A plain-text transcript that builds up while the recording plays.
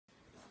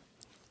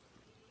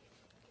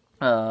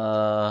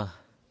Uh,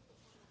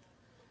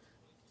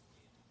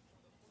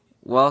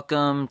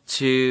 Welcome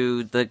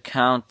to the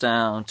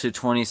countdown to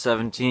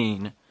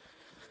 2017.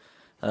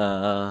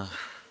 I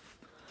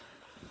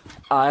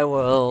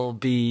will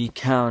be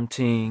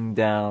counting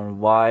down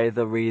why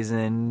the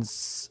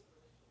reasons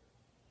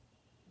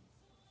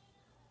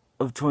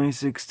of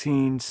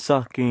 2016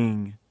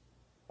 sucking.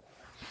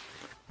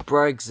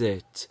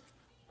 Brexit,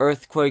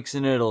 earthquakes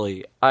in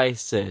Italy,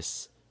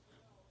 ISIS,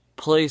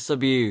 police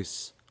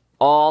abuse,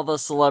 all the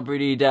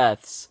celebrity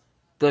deaths,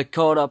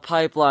 Dakota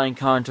pipeline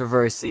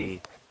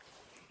controversy,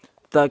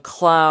 the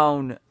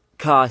clown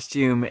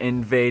costume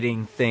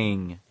invading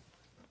thing.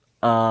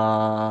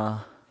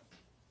 I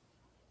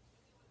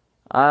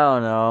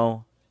don't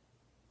know.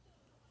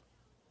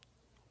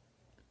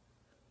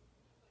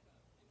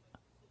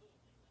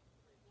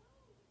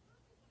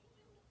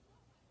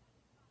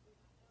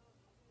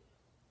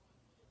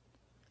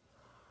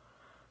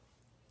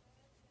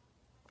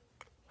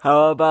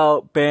 How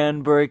about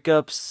band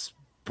breakups?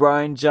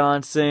 Brian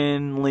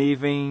Johnson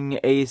leaving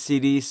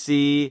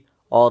AC/DC,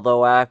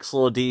 although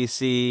Axl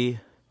DC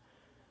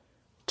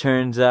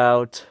turns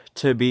out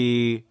to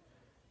be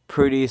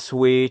pretty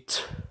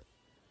sweet.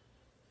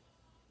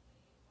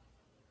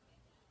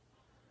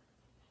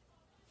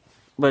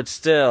 But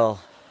still,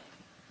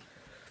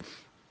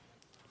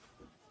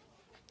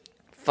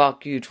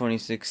 fuck you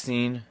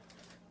 2016.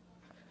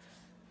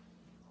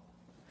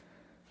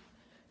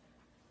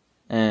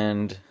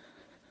 And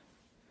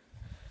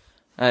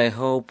I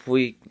hope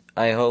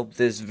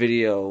this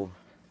video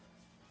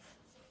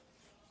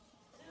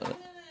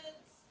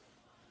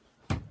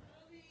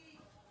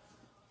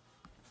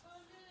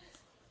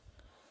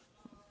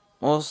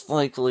most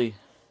likely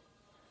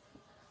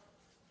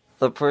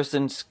that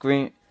person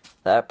screaming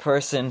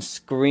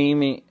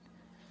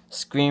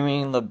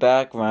in the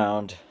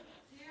background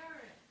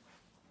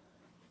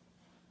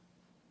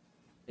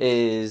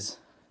is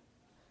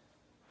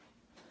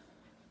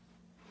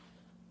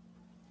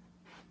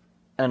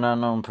an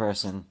unknown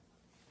person.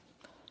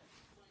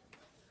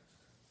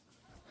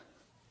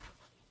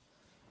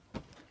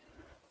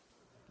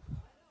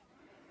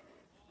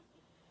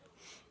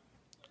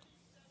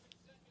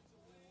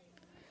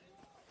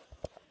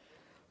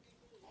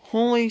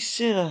 Holy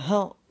shit,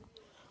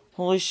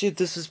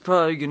 this is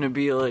probably gonna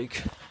be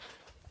like...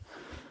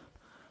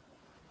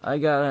 I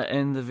gotta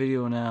end the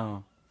video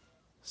now.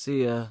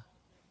 See ya.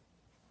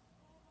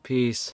 Peace.